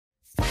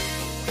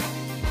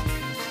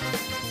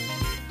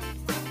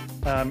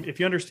If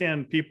you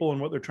understand people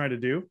and what they're trying to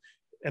do,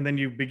 and then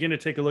you begin to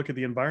take a look at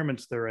the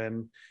environments they're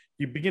in,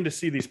 you begin to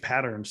see these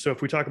patterns. So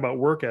if we talk about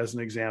work as an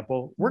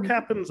example, work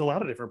happens a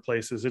lot of different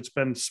places. It's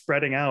been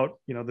spreading out,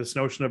 this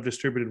notion of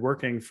distributed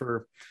working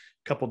for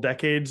a couple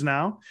decades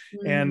now.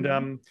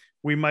 And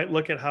we might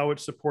look at how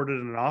it's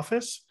supported in an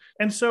office.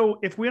 And so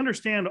if we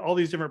understand all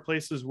these different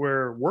places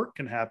where work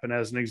can happen,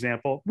 as an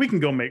example, we can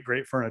go make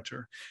great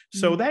furniture.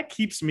 So that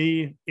keeps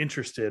me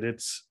interested.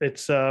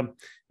 It's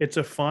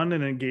a fun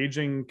and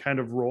engaging kind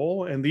of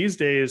role. And these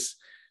days,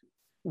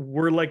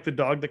 we're like the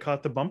dog that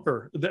caught the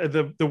bumper.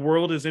 The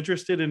world is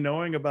interested in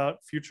knowing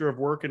about future of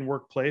work and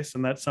workplace.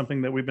 And that's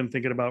something that we've been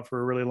thinking about for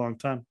a really long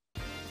time.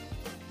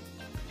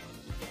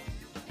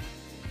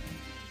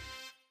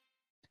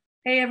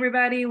 Hey,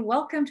 everybody.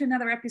 Welcome to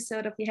another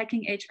episode of the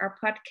Hacking HR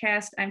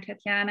podcast. I'm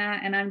Tatjana,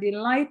 and I'm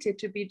delighted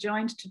to be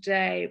joined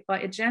today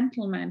by a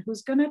gentleman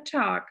who's going to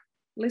talk,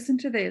 listen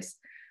to this,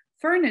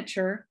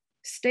 furniture,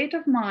 state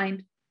of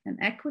mind, and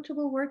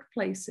equitable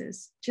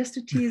workplaces. Just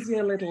to tease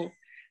you a little.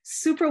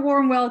 Super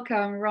warm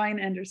welcome, Ryan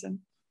Anderson.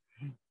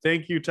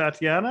 Thank you,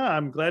 Tatjana.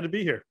 I'm glad to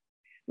be here.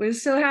 We're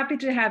so happy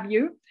to have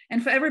you.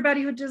 And for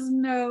everybody who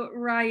doesn't know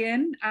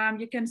Ryan,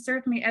 you can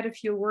certainly add a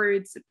few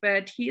words,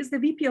 but he is the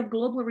VP of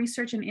Global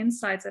Research and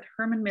Insights at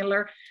Herman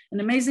Miller, an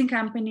amazing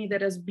company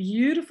that has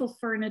beautiful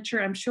furniture.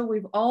 I'm sure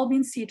we've all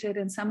been seated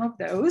in some of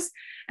those.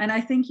 And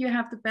I think you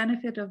have the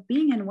benefit of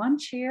being in one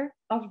chair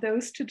of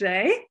those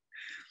today.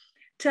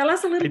 Tell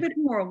us a little bit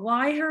more.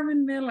 Why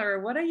Herman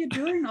Miller? What are you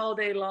doing all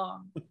day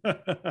long?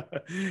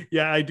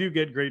 Yeah, I do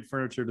get great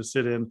furniture to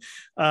sit in.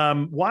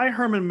 Why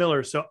Herman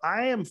Miller? So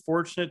I am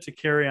fortunate to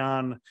carry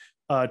on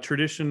a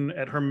tradition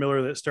at Herman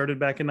Miller that started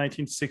back in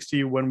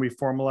 1960 when we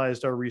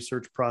formalized our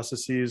research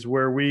processes,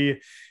 where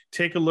we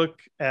take a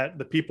look at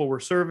the people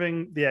we're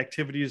serving, the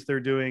activities they're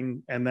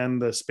doing, and then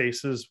the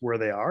spaces where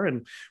they are.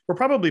 And we're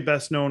probably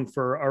best known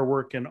for our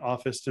work in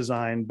office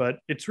design, but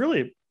it's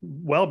really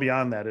well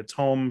beyond that. It's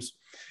homes,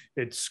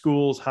 it's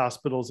schools,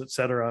 hospitals, et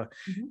cetera.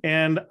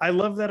 And I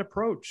love that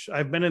approach.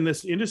 I've been in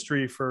this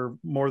industry for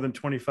more than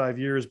 25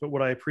 years, but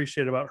what I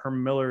appreciate about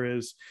Herman Miller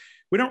is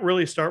we don't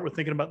really start with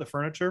thinking about the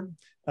furniture.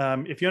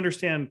 If you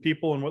understand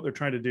people and what they're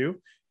trying to do,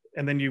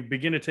 and then you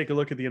begin to take a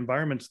look at the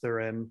environments they're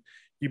in,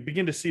 you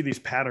begin to see these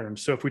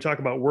patterns. So if we talk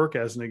about work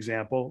as an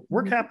example,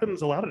 work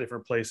happens a lot of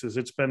different places.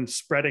 It's been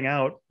spreading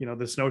out,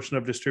 this notion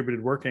of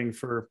distributed working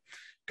for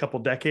a couple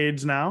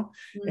decades now.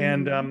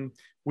 And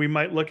we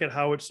might look at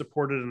how it's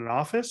supported in an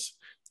office.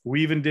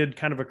 We even did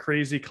kind of a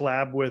crazy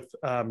collab with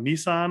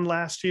Nissan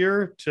last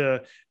year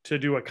to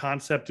do a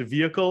concept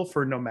vehicle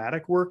for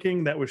nomadic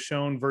working that was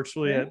shown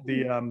virtually at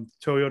the I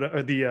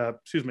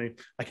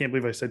can't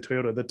believe I said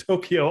Toyota, the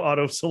Tokyo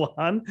Auto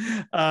Salon.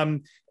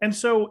 And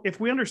so if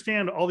we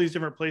understand all these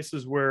different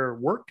places where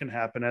work can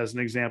happen, as an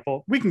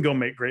example, we can go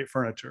make great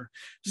furniture.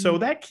 So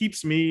that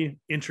keeps me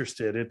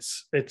interested.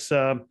 It's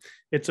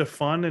a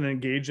fun and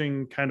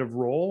engaging kind of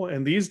role.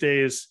 And these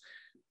days,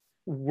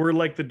 we're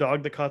like the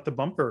dog that caught the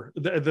bumper.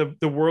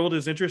 The world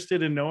is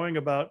interested in knowing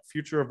about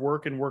future of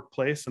work and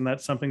workplace. And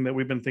that's something that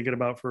we've been thinking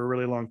about for a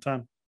really long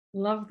time.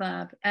 Love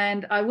that.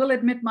 And I will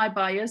admit my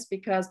bias,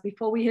 because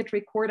before we hit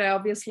record, I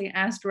obviously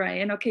asked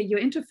Ryan, okay, you're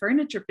into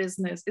furniture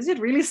business. Is it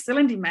really still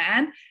in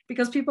demand?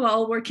 Because people are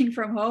all working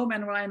from home.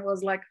 And Ryan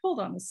was like,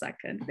 hold on a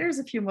second. There's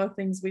a few more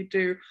things we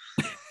do.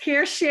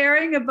 Care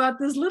sharing about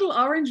this little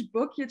orange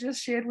book you just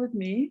shared with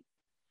me?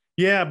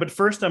 Yeah, but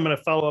first I'm going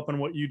to follow up on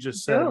what you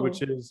just said,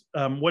 which is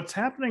what's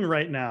happening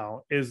right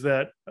now is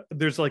that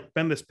there's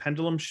been this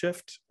pendulum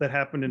shift that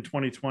happened in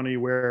 2020,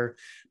 where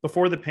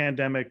before the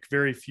pandemic,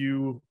 very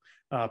few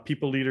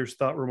people leaders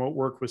thought remote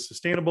work was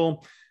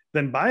sustainable.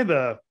 Then by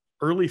the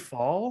early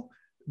fall,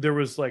 there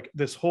was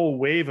this whole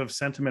wave of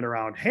sentiment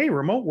around, hey,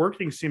 remote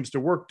working seems to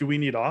work. Do we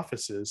need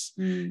offices?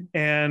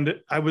 And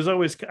I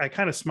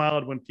kind of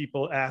smiled when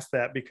people asked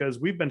that, because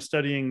we've been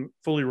studying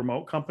fully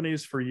remote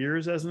companies for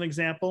years, as an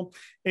example,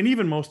 and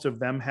even most of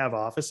them have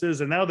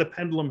offices. And now the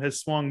pendulum has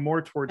swung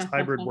more towards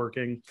hybrid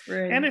working.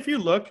 Right. And if you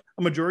look,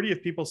 a majority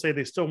of people say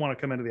they still want to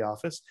come into the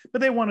office, but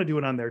they want to do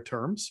it on their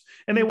terms,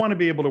 and they want to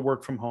be able to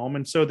work from home.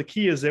 And so the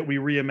key is that we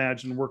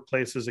reimagine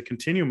workplace as a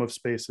continuum of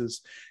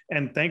spaces.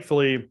 And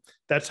thankfully,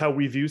 that's how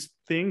we view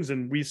things,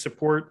 and we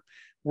support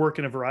work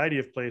in a variety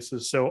of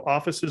places. So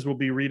offices will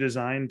be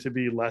redesigned to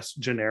be less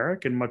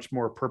generic and much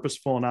more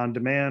purposeful and on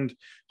demand.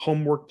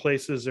 Home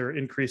workplaces are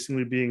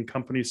increasingly being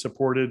company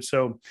supported.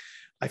 So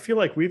I feel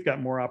like we've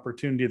got more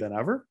opportunity than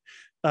ever.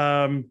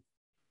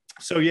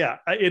 So yeah,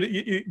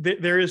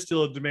 there is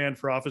still a demand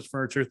for office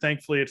furniture.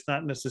 Thankfully, it's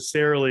not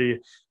necessarily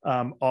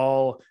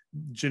all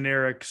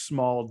generic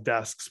small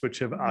desks, which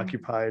have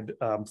occupied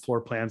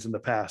floor plans in the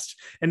past.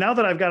 And now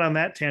that I've got on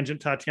that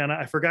tangent, Tatjana,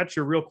 I forgot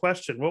your real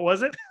question. What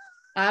was it?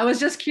 I was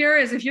just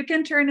curious if you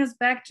can turn us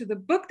back to the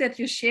book that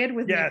you shared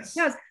with me. Yes,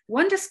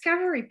 one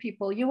discovery,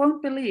 people, you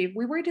won't believe.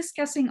 We were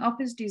discussing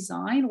office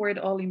design, where it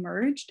all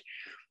emerged.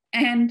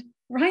 And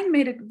Ryan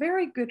made a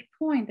very good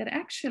point that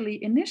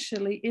actually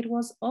initially it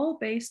was all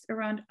based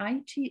around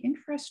IT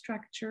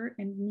infrastructure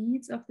and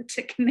needs of the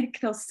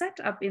technical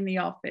setup in the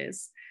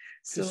office.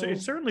 So So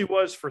it certainly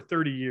was for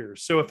 30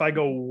 years. So if I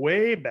go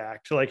way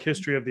back to like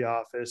history of the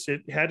office,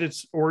 it had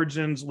its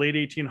origins late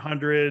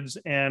 1800s,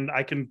 and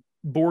I can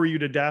bore you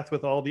to death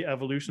with all the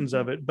evolutions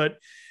of it. But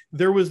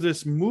there was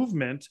this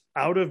movement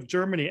out of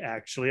Germany,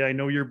 actually. I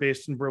know you're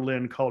based in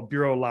Berlin, called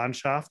Büro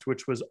Landschaft,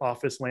 which was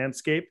office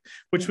landscape,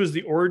 which was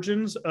the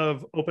origins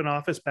of open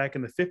office back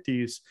in the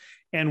 50s.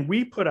 And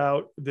we put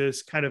out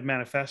this kind of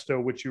manifesto,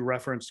 which you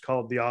referenced,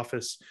 called The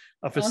Office,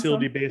 a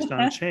facility based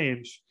on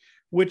change,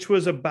 which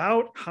was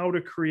about how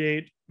to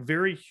create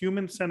very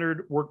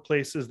human-centered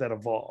workplaces that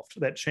evolved,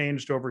 that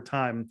changed over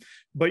time.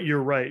 But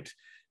you're right.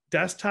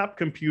 Desktop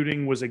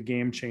computing was a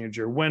game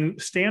changer. When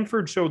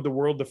Stanford showed the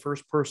world the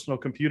first personal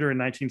computer in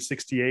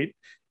 1968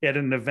 at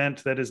an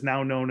event that is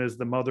now known as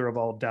the mother of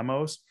all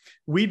demos,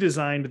 we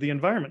designed the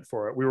environment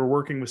for it. We were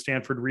working with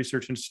Stanford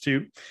Research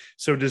Institute,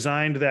 so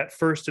designed that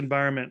first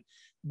environment.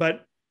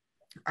 But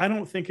I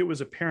don't think it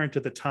was apparent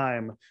at the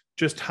time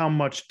just how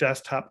much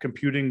desktop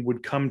computing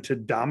would come to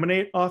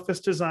dominate office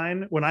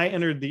design. When I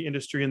entered the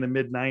industry in the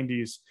mid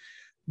 90s,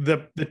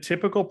 the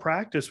typical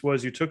practice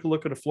was you took a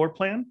look at a floor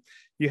plan,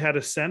 you had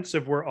a sense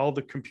of where all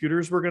the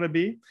computers were going to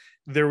be.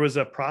 There was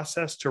a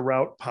process to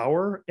route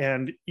power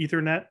and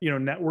Ethernet,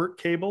 network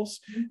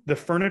cables. The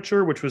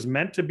furniture, which was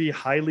meant to be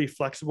highly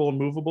flexible and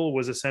movable,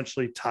 was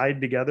essentially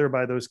tied together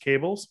by those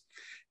cables.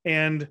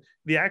 And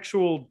the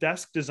actual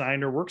desk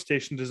design or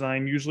workstation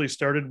design usually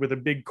started with a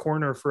big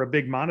corner for a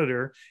big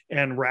monitor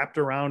and wrapped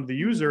around the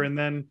user. And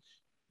then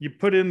you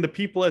put in the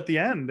people at the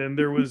end, and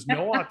there was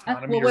no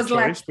autonomy or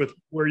choice with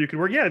where you could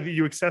work. Yeah,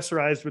 you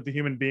accessorized with the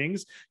human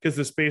beings because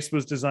the space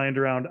was designed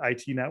around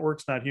IT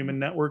networks, not human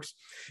networks.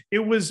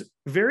 It was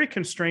very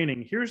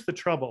constraining. Here's the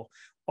trouble.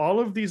 All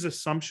of these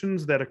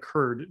assumptions that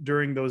occurred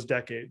during those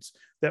decades,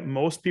 that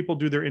most people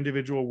do their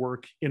individual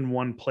work in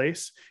one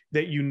place,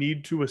 that you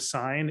need to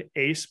assign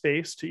a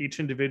space to each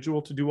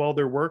individual to do all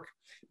their work,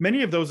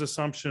 many of those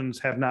assumptions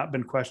have not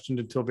been questioned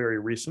until very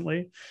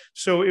recently.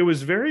 So it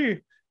was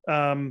very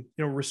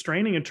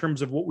restraining in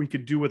terms of what we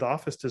could do with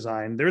office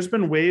design. There's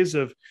been ways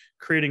of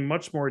creating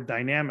much more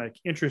dynamic,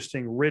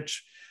 interesting,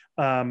 rich,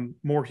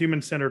 more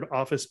human-centered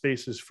office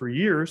spaces for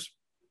years.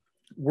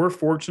 We're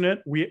fortunate.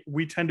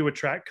 We tend to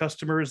attract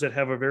customers that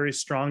have a very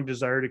strong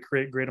desire to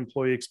create great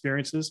employee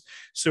experiences.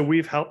 So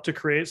we've helped to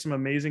create some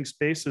amazing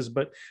spaces,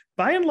 but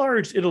by and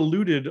large, it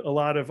eluded a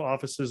lot of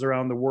offices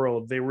around the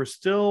world. They were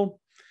still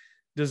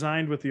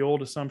designed with the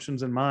old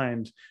assumptions in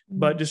mind,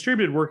 but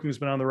distributed working has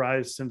been on the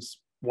rise since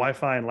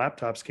Wi-Fi and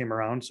laptops came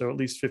around, so at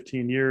least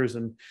 15 years.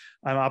 And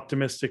I'm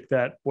optimistic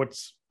that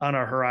what's on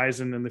our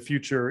horizon in the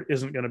future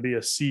isn't going to be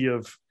a sea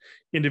of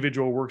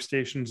individual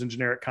workstations and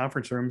generic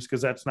conference rooms,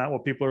 because that's not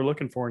what people are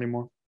looking for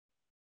anymore.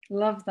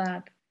 Love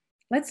that.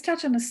 Let's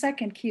touch on the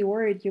second key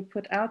word you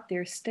put out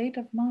there, state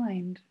of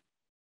mind.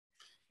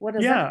 What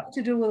does that have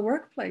to do with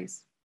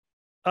workplace?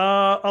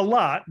 A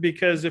lot,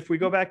 because if we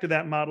go back to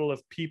that model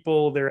of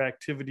people, their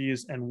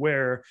activities, and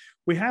where,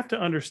 we have to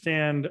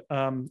understand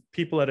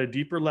people at a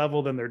deeper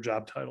level than their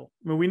job title.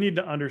 I mean, we need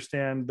to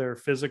understand their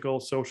physical,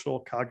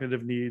 social,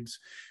 cognitive needs.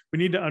 We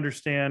need to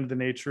understand the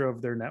nature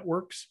of their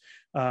networks.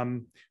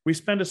 We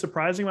spend a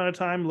surprising amount of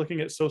time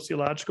looking at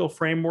sociological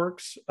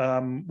frameworks,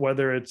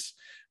 whether it's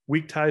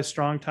weak ties,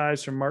 strong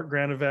ties from Mark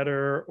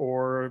Granovetter,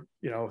 or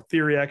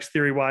theory X,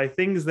 theory Y,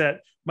 things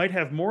that might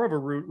have more of a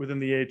root within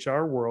the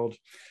HR world,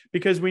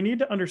 because we need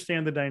to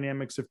understand the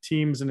dynamics of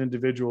teams and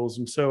individuals.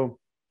 And so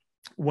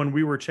when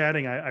we were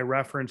chatting, I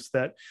referenced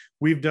that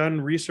we've done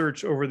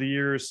research over the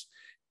years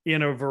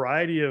in a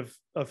variety of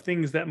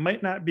things that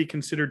might not be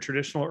considered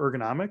traditional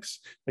ergonomics,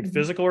 like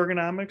physical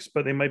ergonomics,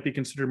 but they might be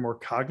considered more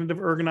cognitive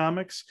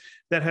ergonomics,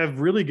 that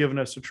have really given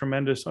us a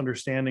tremendous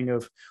understanding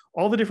of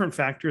all the different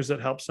factors that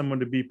help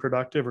someone to be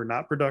productive or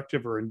not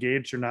productive, or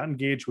engaged or not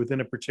engaged within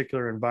a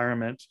particular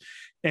environment.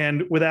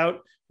 And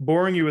without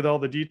boring you with all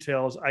the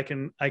details, I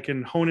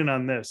can hone in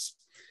on this.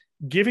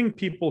 Giving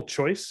people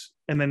choice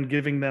and then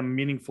giving them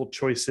meaningful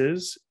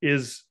choices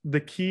is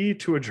the key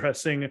to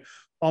addressing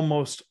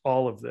almost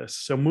all of this.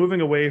 So moving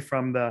away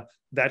from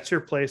that's your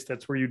place,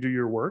 that's where you do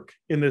your work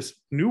in this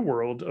new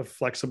world of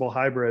flexible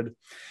hybrid,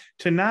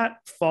 to not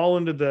fall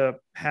into the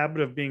habit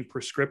of being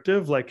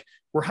prescriptive. Like,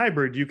 we're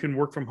hybrid, you can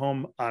work from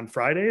home on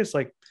Fridays.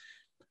 Like,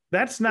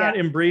 that's not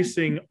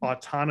embracing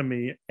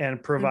autonomy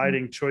and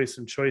providing choice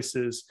and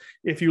choices.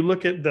 If you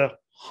look at the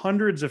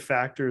hundreds of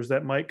factors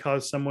that might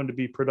cause someone to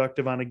be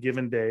productive on a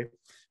given day,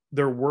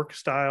 their work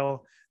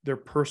style, their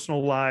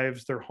personal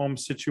lives, their home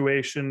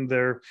situation,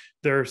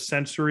 their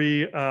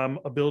sensory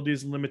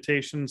abilities and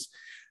limitations,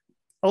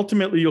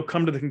 ultimately you'll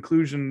come to the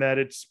conclusion that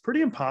it's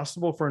pretty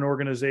impossible for an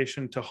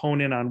organization to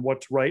hone in on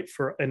what's right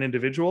for an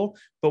individual.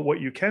 But what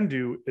you can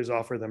do is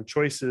offer them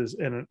choices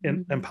and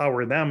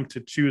empower them to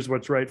choose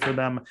what's right for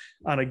them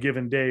on a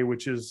given day,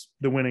 which is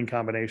the winning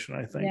combination,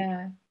 I think.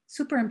 Yeah,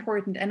 super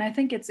important. And I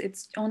think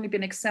it's only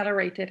been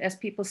accelerated as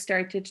people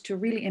started to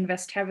really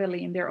invest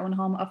heavily in their own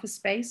home office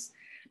space.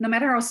 no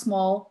matter how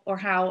small or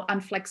how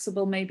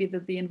unflexible maybe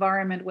the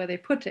environment where they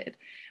put it.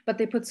 But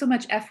they put so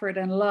much effort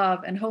and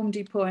love, and Home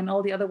Depot and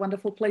all the other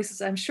wonderful places,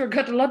 I'm sure,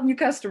 got a lot of new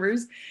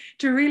customers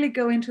to really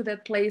go into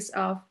that place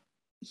of,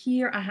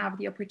 here I have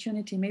the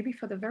opportunity, maybe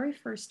for the very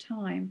first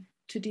time,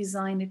 to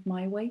design it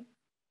my way.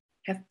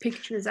 Have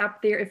pictures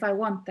up there if I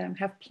want them,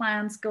 have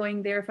plants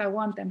going there if I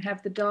want them,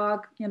 have the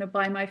dog,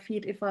 by my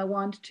feet if I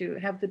want to,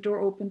 have the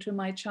door open to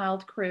my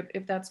child crib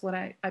if that's what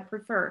I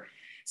prefer.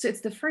 So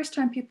it's the first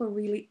time people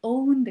really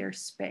own their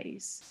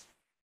space.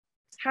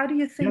 How do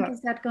you think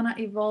is that going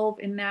to evolve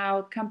in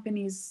now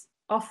companies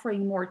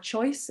offering more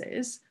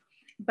choices?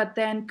 But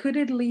then could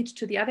it lead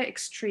to the other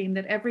extreme,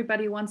 that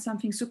everybody wants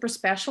something super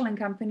special and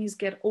companies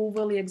get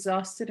overly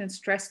exhausted and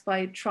stressed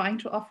by trying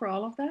to offer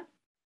all of that?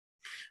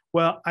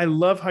 Well, I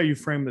love how you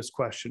frame this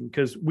question,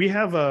 because we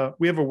have a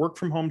work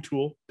from home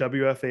tool,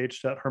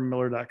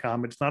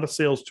 wfh.hermanmiller.com. It's not a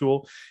sales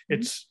tool.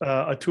 It's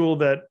a tool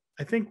that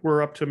I think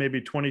we're up to maybe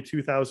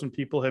 22,000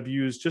 people have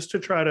used just to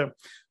try to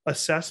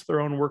assess their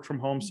own work from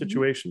home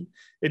situation.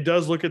 It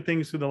does look at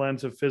things through the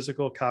lens of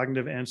physical,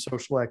 cognitive, and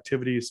social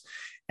activities.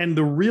 And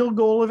the real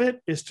goal of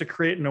it is to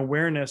create an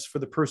awareness for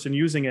the person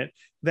using it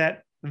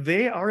that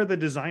they are the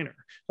designer.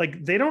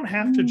 Like, they don't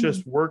have to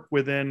just work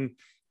within,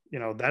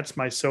 that's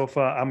my sofa,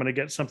 I'm going to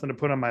get something to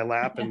put on my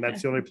lap, and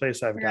that's the only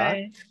place I've got.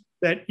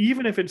 That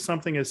even if it's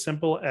something as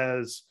simple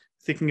as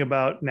thinking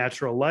about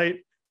natural light,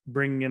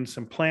 bringing in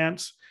some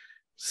plants,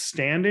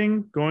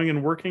 standing, going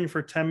and working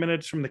for 10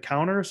 minutes from the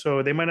counter.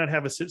 So they might not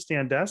have a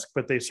sit-stand desk,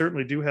 but they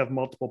certainly do have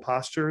multiple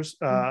postures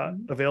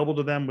available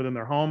to them within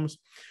their homes.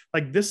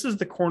 Like, this is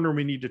the corner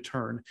we need to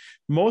turn.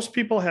 Most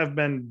people have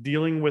been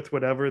dealing with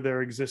whatever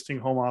their existing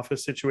home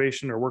office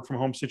situation or work from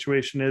home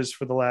situation is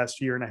for the last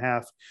year and a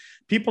half.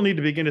 People need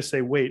to begin to say,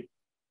 wait,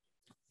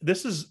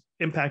 this is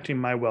impacting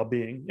my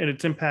well-being and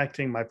it's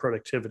impacting my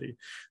productivity.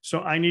 So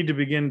I need to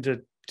begin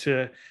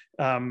to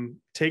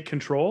take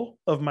control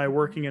of my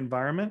working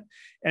environment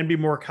and be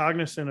more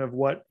cognizant of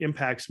what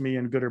impacts me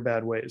in good or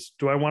bad ways.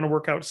 Do I want to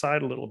work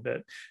outside a little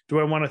bit? Do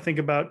I want to think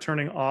about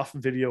turning off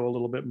video a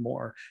little bit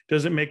more?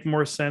 Does it make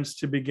more sense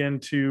to begin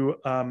to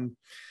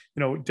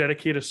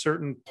dedicate a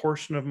certain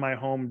portion of my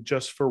home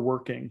just for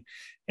working?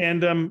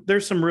 And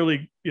there's some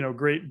really,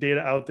 great data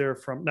out there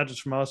from not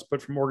just from us,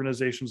 but from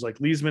organizations like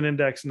Leesman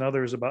Index and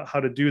others about how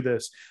to do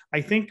this.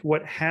 I think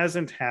what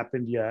hasn't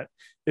happened yet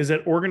is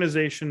that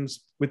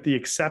organizations, with the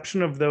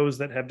exception of those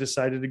that have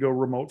decided to go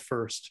remote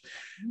first,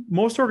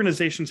 most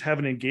organizations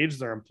haven't engaged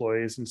their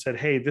employees and said,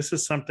 hey, this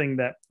is something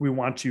that we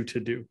want you to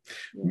do.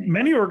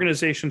 Many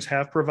organizations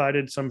have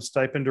provided some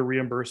stipend or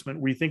reimbursement.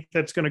 We think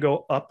that's going to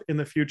go up in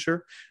the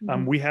future.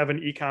 We have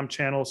an e-com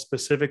channel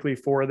specifically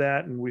for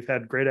that, and we've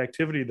had great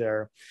activity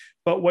there.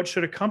 But what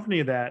should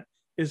accompany that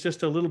is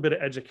just a little bit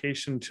of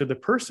education to the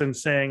person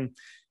saying,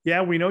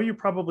 yeah, we know you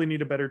probably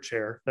need a better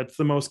chair. That's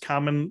the most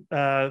common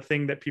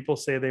thing that people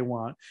say they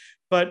want.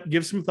 But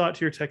give some thought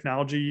to your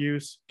technology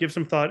use. Give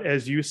some thought,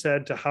 as you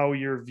said, to how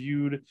you're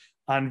viewed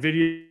on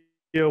video,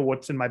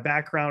 what's in my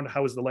background,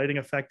 how is the lighting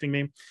affecting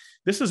me.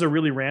 This is a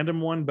really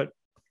random one, but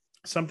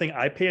something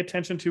I pay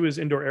attention to is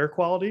indoor air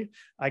quality.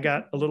 I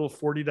got a little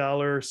 $40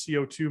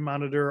 CO2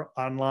 monitor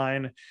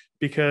online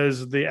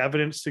because the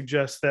evidence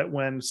suggests that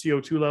when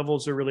CO2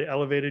 levels are really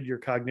elevated, your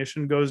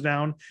cognition goes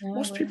down.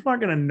 Most people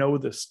aren't going to know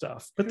this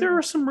stuff, but there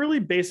are some really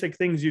basic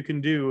things you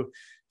can do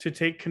to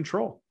take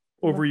control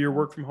over your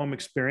work from home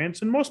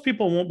experience. And most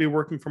people won't be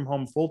working from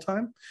home full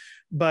time,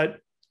 but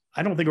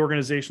I don't think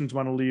organizations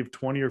want to leave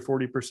 20 or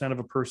 40% of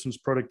a person's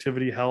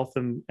productivity, health,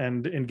 and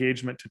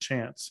engagement to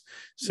chance.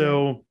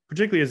 So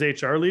particularly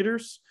as HR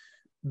leaders,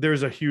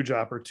 there's a huge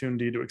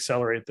opportunity to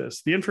accelerate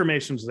this. The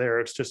information's there.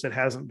 It's just, it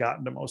hasn't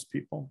gotten to most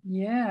people.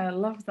 Yeah, I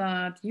love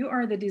that. You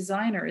are the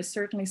designer is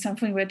certainly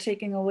something we're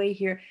taking away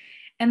here.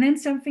 And then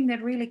something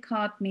that really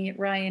caught me,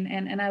 Ryan,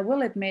 and I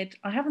will admit,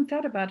 I haven't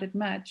thought about it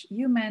much.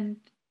 You meant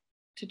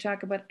to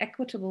talk about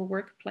equitable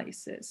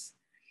workplaces,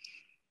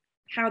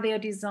 how they are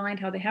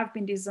designed, how they have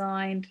been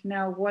designed.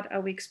 Now, what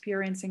are we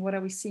experiencing? What are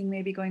we seeing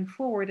maybe going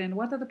forward? And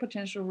what are the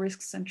potential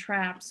risks and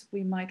traps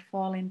we might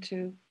fall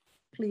into?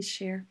 Please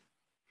share.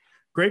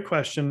 Great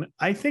question.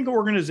 I think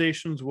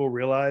organizations will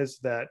realize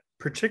that,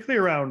 particularly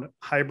around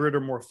hybrid or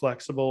more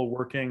flexible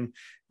working,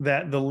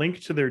 that the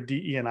link to their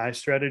DE&I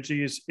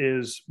strategies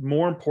is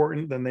more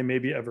important than they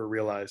maybe ever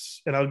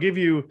realize. And I'll give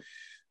you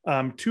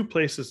two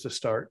places to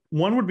start.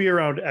 One would be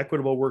around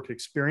equitable work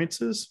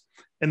experiences,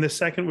 and the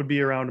second would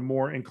be around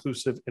more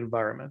inclusive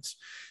environments.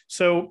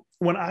 So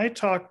when I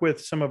talk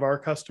with some of our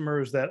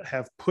customers that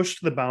have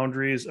pushed the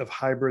boundaries of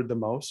hybrid the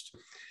most,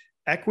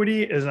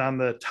 equity is on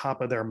the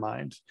top of their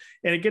mind.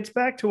 And it gets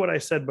back to what I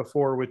said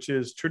before, which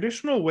is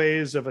traditional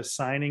ways of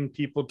assigning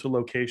people to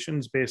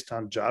locations based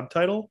on job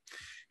title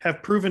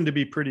have proven to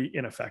be pretty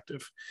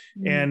ineffective.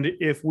 And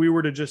if we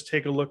were to just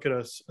take a look at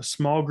a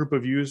small group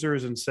of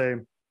users and say,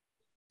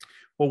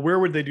 well, where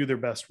would they do their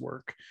best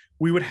work?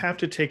 We would have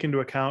to take into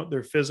account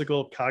their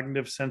physical,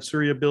 cognitive,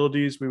 sensory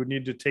abilities. We would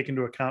need to take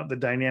into account the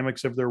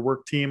dynamics of their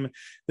work team,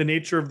 the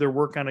nature of their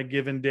work on a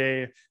given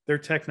day, their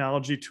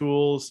technology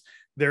tools,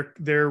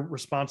 their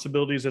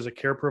responsibilities as a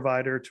care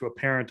provider to a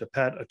parent, a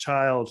pet, a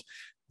child,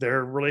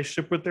 their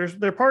relationship with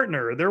their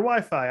partner, their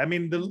Wi-Fi. I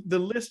mean, the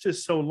list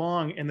is so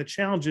long, and the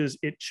challenge is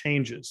it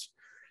changes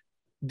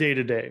day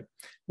to day,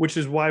 which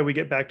is why we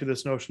get back to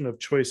this notion of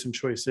choice and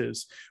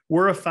choices.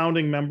 We're a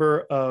founding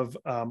member of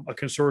a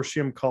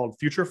consortium called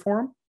Future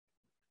Forum,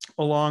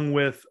 along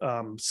with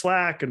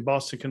Slack and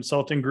Boston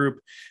Consulting Group,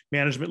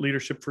 Management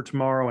Leadership for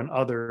Tomorrow, and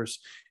others.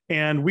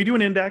 And we do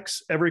an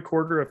index every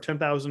quarter of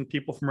 10,000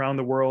 people from around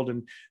the world.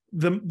 And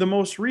the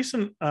most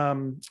recent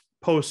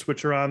posts,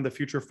 which are on the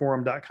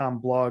futureforum.com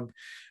blog,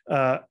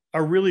 are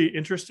really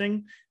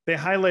interesting. They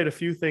highlight a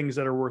few things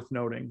that are worth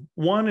noting.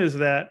 One is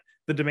that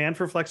the demand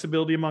for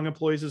flexibility among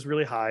employees is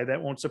really high.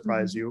 That won't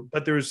surprise you.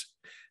 But there's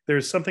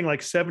something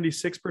like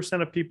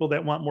 76% of people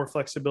that want more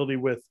flexibility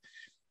with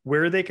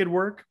where they could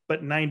work,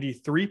 but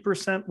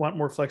 93% want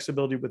more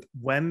flexibility with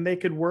when they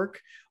could work.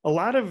 A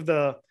lot of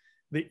the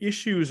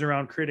issues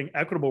around creating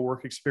equitable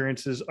work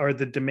experiences are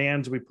the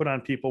demands we put on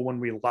people when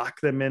we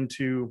lock them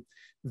into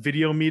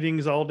video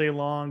meetings all day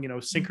long,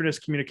 synchronous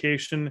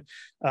communication.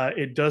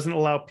 It doesn't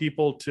allow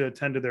people to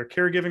attend to their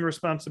caregiving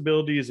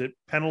responsibilities. It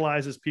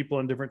penalizes people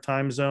in different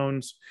time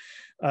zones.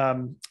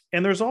 And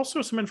there's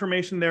also some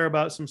information there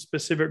about some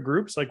specific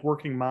groups like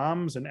working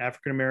moms and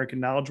African-American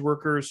knowledge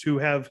workers who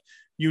have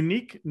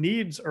unique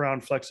needs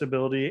around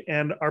flexibility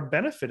and are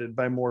benefited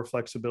by more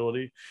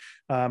flexibility.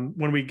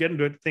 When we get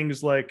into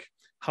things like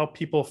how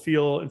people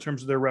feel in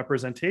terms of their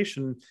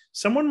representation,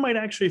 someone might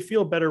actually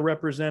feel better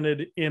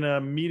represented in a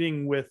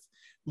meeting with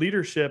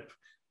leadership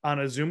on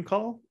a Zoom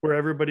call where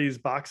everybody's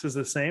box is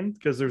the same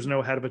because there's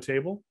no head of a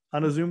table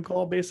on a Zoom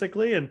call,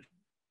 basically.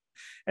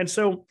 And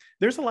so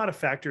there's a lot of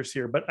factors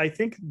here, but I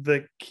think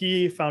the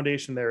key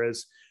foundation there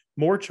is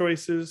more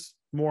choices,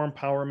 more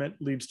empowerment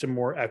leads to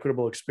more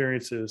equitable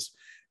experiences.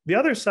 The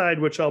other side,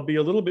 which I'll be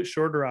a little bit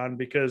shorter on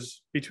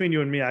because between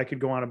you and me, I could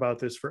go on about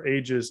this for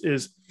ages,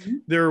 is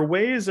there are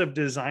ways of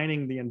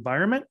designing the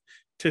environment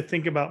to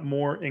think about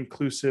more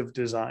inclusive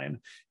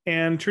design.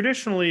 And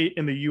traditionally,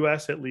 in the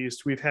US at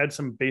least, we've had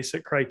some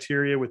basic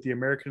criteria with the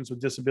Americans with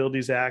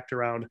Disabilities Act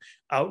around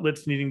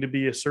outlets needing to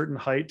be a certain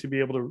height to be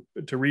able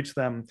to reach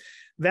them.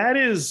 That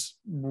is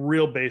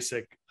real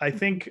basic. I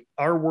think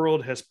our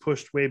world has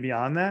pushed way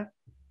beyond that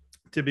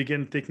to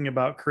begin thinking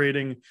about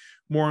creating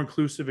more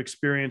inclusive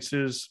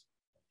experiences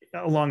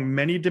along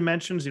many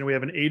dimensions. We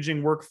have an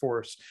aging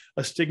workforce,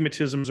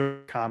 astigmatisms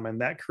are common.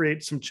 That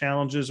creates some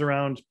challenges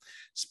around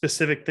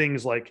specific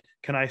things like,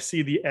 can I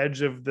see the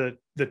edge of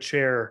the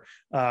chair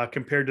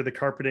compared to the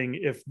carpeting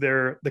if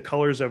the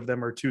colors of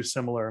them are too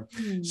similar?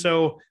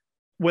 So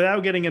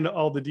without getting into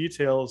all the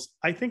details,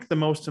 I think the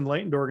most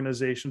enlightened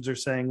organizations are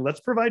saying,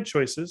 let's provide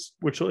choices,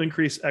 which will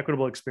increase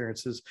equitable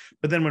experiences.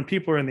 But then when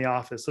people are in the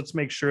office, let's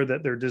make sure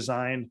that they're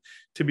designed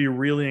to be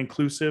really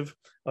inclusive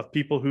of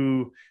people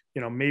who,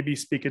 maybe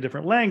speak a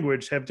different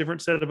language, have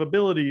different set of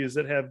abilities,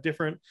 that have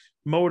different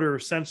motor,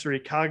 sensory,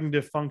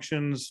 cognitive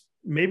functions,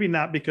 maybe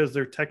not because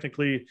they're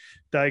technically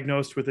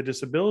diagnosed with a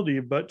disability,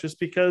 but just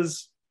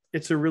because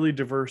it's a really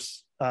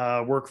diverse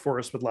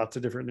workforce with lots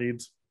of different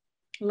needs.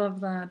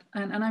 Love that.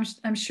 And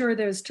I'm sure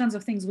there's tons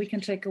of things we can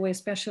take away,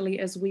 especially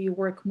as we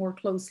work more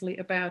closely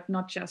about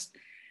not just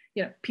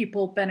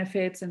people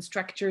benefits and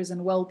structures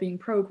and well-being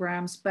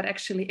programs, but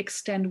actually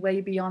extend way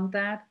beyond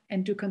that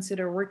and do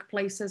consider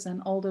workplaces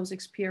and all those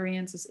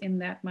experiences in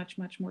that much,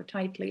 much more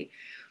tightly.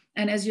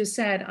 And as you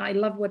said, I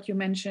love what you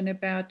mentioned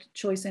about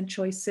choice and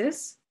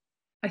choices.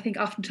 I think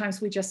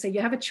oftentimes we just say you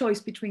have a choice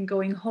between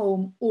going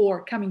home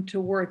or coming to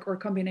work or a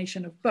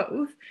combination of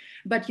both,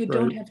 but you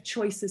don't have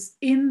choices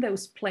in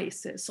those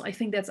places. So I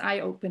think that's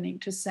eye-opening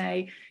to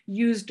say,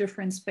 use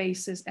different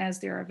spaces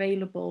as they're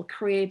available,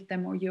 create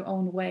them or your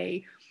own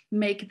way,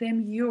 make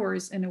them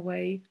yours in a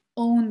way,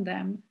 own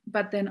them,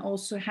 but then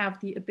also have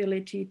the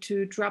ability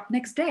to drop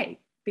next day,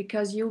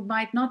 because you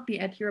might not be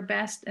at your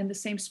best in the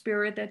same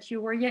spirit that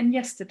you were in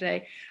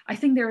yesterday. I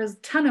think there is a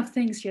ton of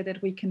things here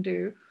that we can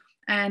do.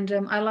 And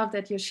I love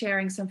that you're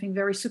sharing something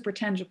very super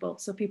tangible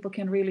so people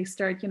can really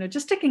start,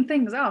 just ticking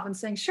things off and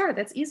saying, sure,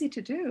 that's easy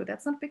to do.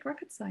 That's not big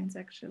rocket science,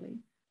 actually.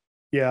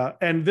 Yeah.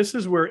 And this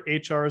is where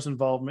HR's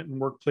involvement in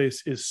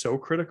workplace is so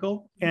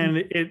critical. And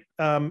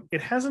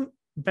it hasn't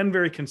been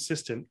very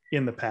consistent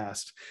in the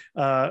past.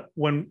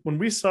 When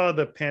we saw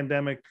the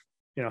pandemic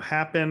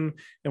happen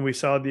and we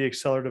saw the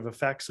accelerative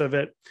effects of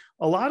it,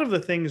 a lot of the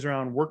things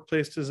around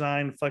workplace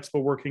design,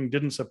 flexible working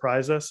didn't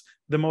surprise us.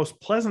 The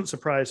most pleasant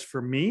surprise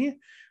for me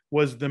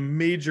was the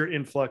major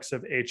influx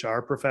of HR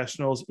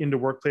professionals into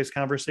workplace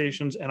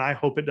conversations, and I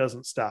hope it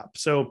doesn't stop.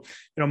 So,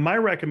 my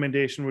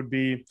recommendation would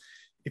be,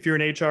 if you're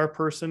an HR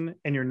person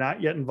and you're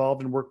not yet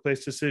involved in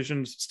workplace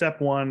decisions, step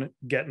one,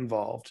 get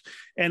involved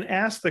and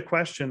ask the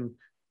question,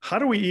 how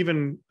do we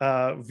even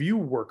view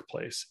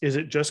workplace? Is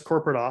it just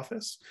corporate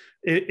office?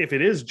 If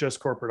it is just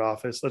corporate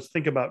office, let's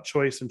think about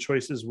choice and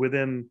choices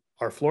within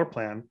our floor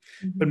plan.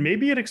 But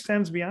maybe it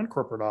extends beyond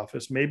corporate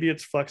office. Maybe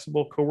it's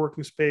flexible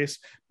co-working space.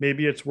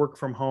 Maybe it's work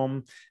from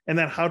home. And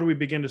then how do we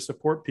begin to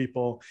support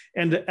people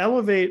and to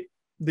elevate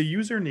the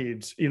user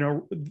needs,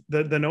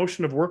 the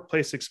notion of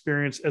workplace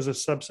experience as a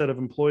subset of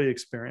employee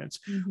experience.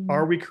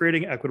 Are we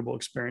creating equitable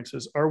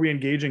experiences? Are we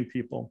engaging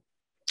people?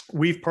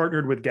 We've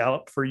partnered with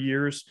Gallup for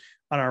years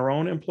on our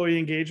own employee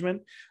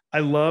engagement. I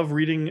love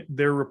reading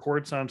their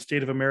reports on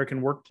state of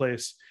American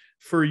workplace.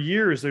 For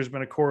years, there's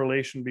been a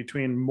correlation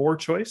between more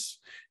choice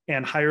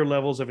and higher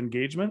levels of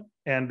engagement.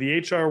 And the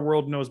HR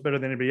world knows better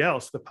than anybody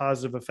else the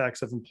positive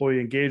effects of employee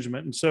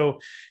engagement. And so,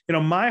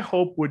 my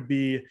hope would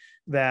be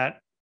that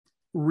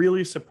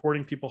really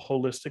supporting people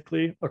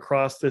holistically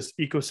across this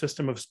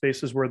ecosystem of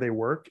spaces where they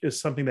work is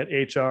something that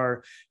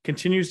HR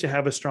continues to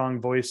have a strong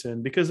voice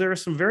in, because there are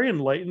some very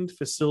enlightened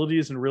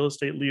facilities and real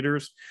estate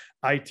leaders,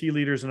 IT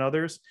leaders, and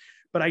others.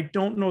 But I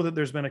don't know that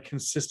there's been a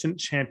consistent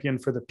champion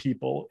for the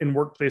people in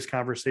workplace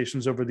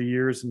conversations over the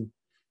years. And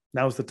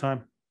now's the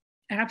time.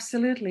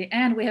 Absolutely.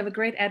 And we have a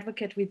great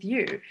advocate with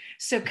you.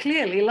 So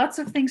clearly lots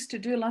of things to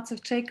do, lots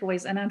of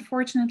takeaways. And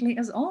unfortunately,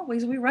 as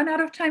always, we run out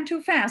of time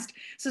too fast.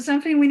 So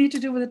something we need to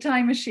do with a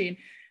time machine.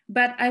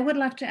 But I would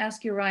love to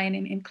ask you, Ryan,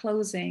 in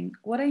closing,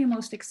 what are you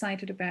most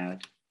excited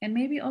about? And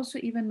maybe also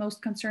even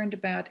most concerned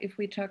about if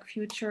we talk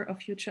future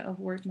of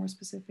work more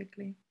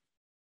specifically?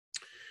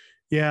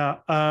 Yeah,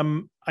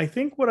 I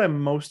think what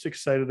I'm most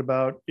excited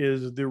about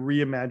is the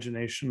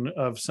reimagination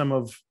of some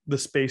of the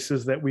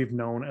spaces that we've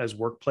known as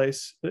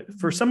workplace.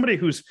 For somebody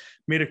who's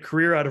made a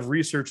career out of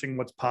researching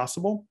what's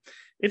possible,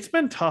 it's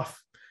been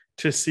tough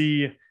to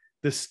see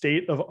the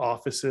state of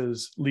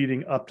offices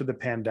leading up to the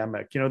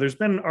pandemic. There's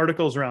been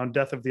articles around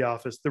death of the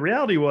office. The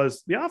reality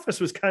was the office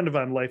was kind of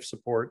on life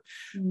support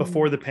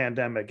before the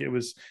pandemic. It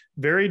was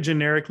very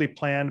generically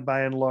planned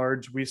by and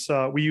large. We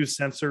use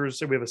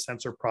sensors. We have a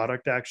sensor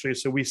product actually.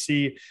 So we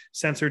see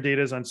sensor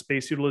data on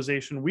space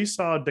utilization. We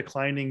saw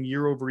declining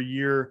year over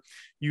year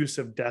use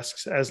of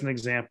desks as an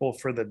example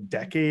for the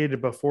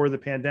decade before the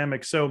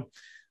pandemic. So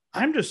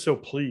I'm just so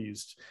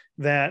pleased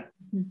that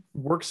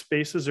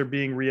workspaces are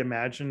being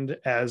reimagined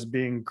as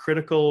being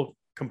critical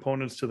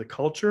components to the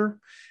culture,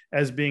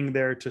 as being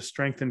there to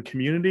strengthen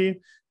community,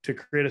 to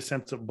create a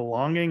sense of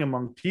belonging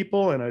among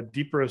people and a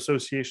deeper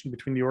association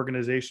between the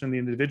organization and the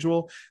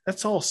individual.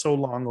 That's all so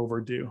long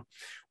overdue.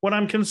 What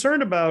I'm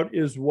concerned about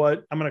is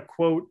what I'm going to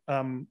quote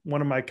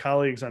one of my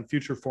colleagues on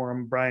Future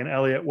Forum, Brian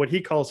Elliott, what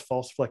he calls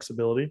false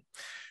flexibility,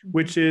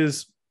 which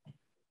is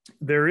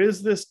there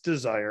is this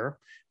desire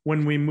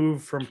when we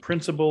move from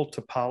principle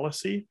to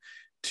policy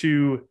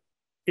to,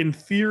 in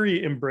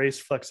theory, embrace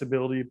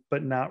flexibility,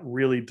 but not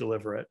really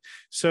deliver it.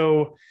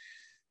 So,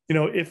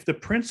 if the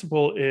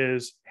principle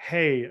is,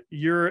 hey,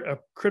 you're a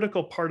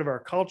critical part of our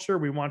culture,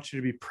 we want you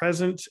to be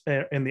present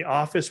in the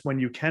office when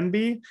you can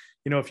be.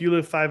 If you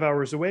live 5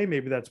 hours away,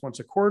 maybe that's once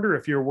a quarter.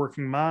 If you're a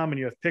working mom and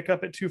you have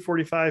pickup at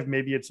 2:45,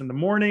 maybe it's in the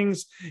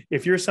mornings.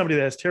 If you're somebody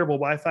that has terrible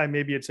Wi-Fi,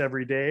 maybe it's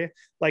every day.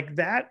 Like,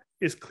 that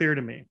is clear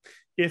to me.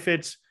 If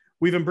it's,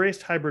 we've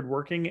embraced hybrid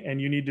working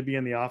and you need to be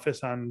in the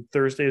office on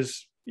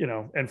Thursdays,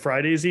 and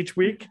Fridays each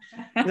week,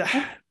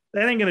 that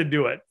ain't going to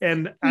do it.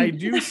 And I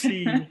do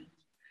see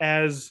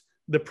as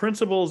the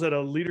principles at a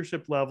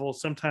leadership level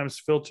sometimes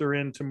filter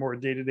into more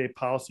day-to-day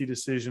policy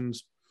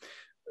decisions,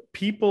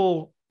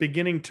 people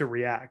beginning to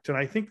react. And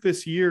I think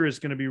this next year is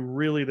going to be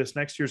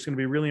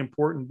really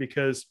important,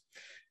 because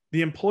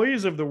the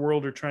employees of the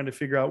world are trying to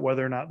figure out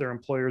whether or not their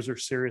employers are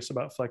serious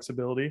about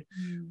flexibility.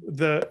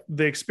 The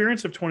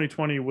experience of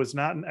 2020 was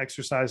not an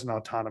exercise in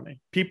autonomy.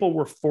 People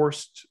were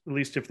forced, at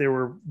least if they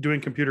were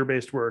doing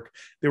computer-based work,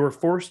 they were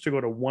forced to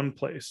go to one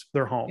place,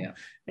 their home. Yeah.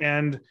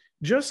 And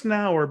just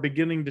now are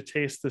beginning to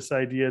taste this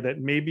idea that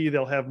maybe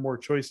they'll have more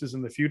choices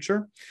in the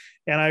future.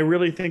 And I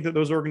really think that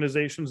those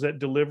organizations that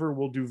deliver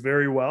will do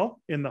very well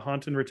in the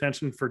hunt and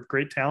retention for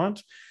great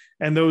talent.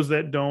 And those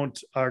that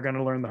don't are going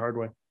to learn the hard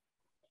way.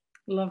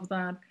 Love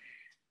that.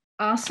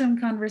 Awesome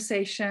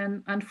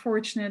conversation.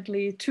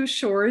 Unfortunately, too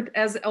short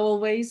as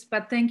always,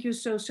 but thank you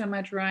so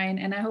much, Ryan.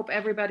 And I hope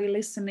everybody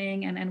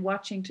listening and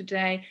watching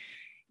today,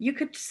 you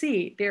could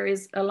see there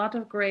is a lot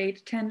of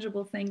great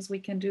tangible things we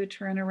can do,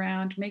 turn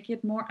around, make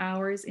it more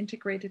ours,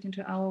 integrate it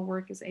into our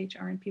work as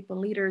HR and people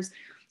leaders,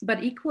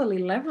 but equally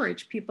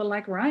leverage people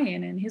like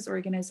Ryan and his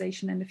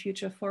organization and the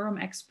Future Forum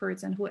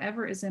experts and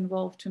whoever is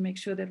involved to make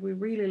sure that we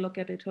really look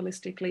at it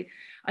holistically.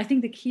 I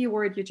think the key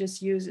word you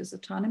just used is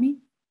autonomy.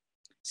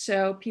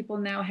 So people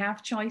now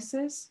have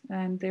choices,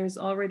 and there's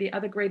already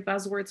other great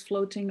buzzwords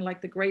floating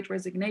like the Great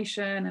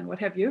Resignation and what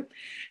have you.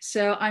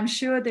 So I'm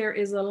sure there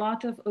is a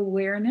lot of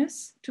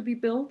awareness to be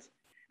built,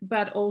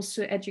 but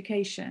also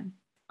education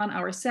on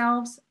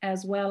ourselves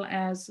as well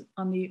as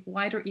on the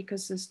wider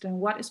ecosystem.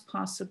 What is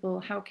possible?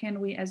 How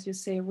can we, as you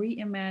say,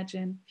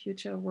 reimagine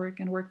future work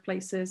and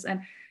workplaces? And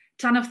a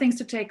ton of things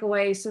to take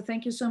away. So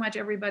thank you so much,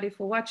 everybody,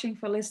 for watching,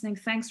 for listening.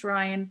 Thanks,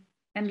 Ryan,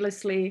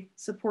 endlessly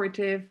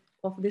supportive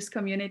of this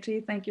community.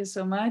 Thank you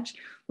so much.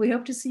 We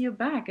hope to see you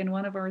back in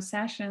one of our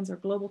sessions or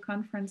global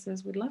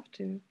conferences. We'd love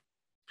to.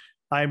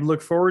 I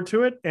look forward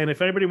to it. And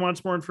if anybody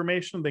wants more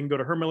information, they can go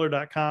to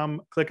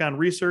hermanmiller.com, click on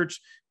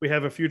research. We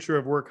have a Future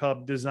of Work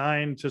Hub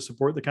designed to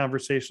support the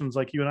conversations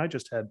like you and I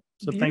just had.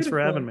 So Beautiful. Thanks for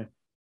having me.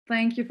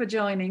 Thank you for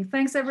joining.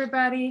 Thanks,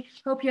 everybody.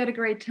 Hope you had a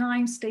great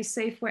time. Stay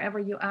safe wherever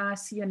you are.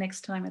 See you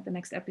next time at the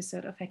next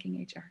episode of Hacking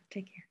HR.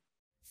 Take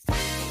care.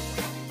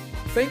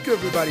 Thank you,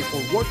 everybody,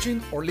 for watching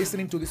or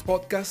listening to this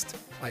podcast.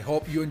 I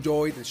hope you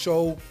enjoyed the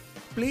show.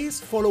 Please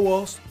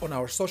follow us on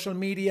our social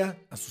media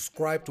and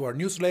subscribe to our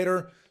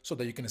newsletter so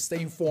that you can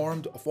stay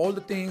informed of all the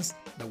things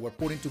that we're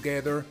putting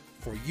together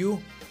for you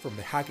from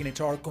the Hacking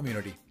HR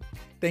community.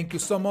 Thank you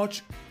so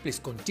much. Please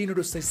continue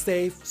to stay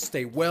safe,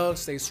 stay well,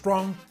 stay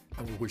strong,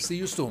 and we will see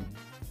you soon.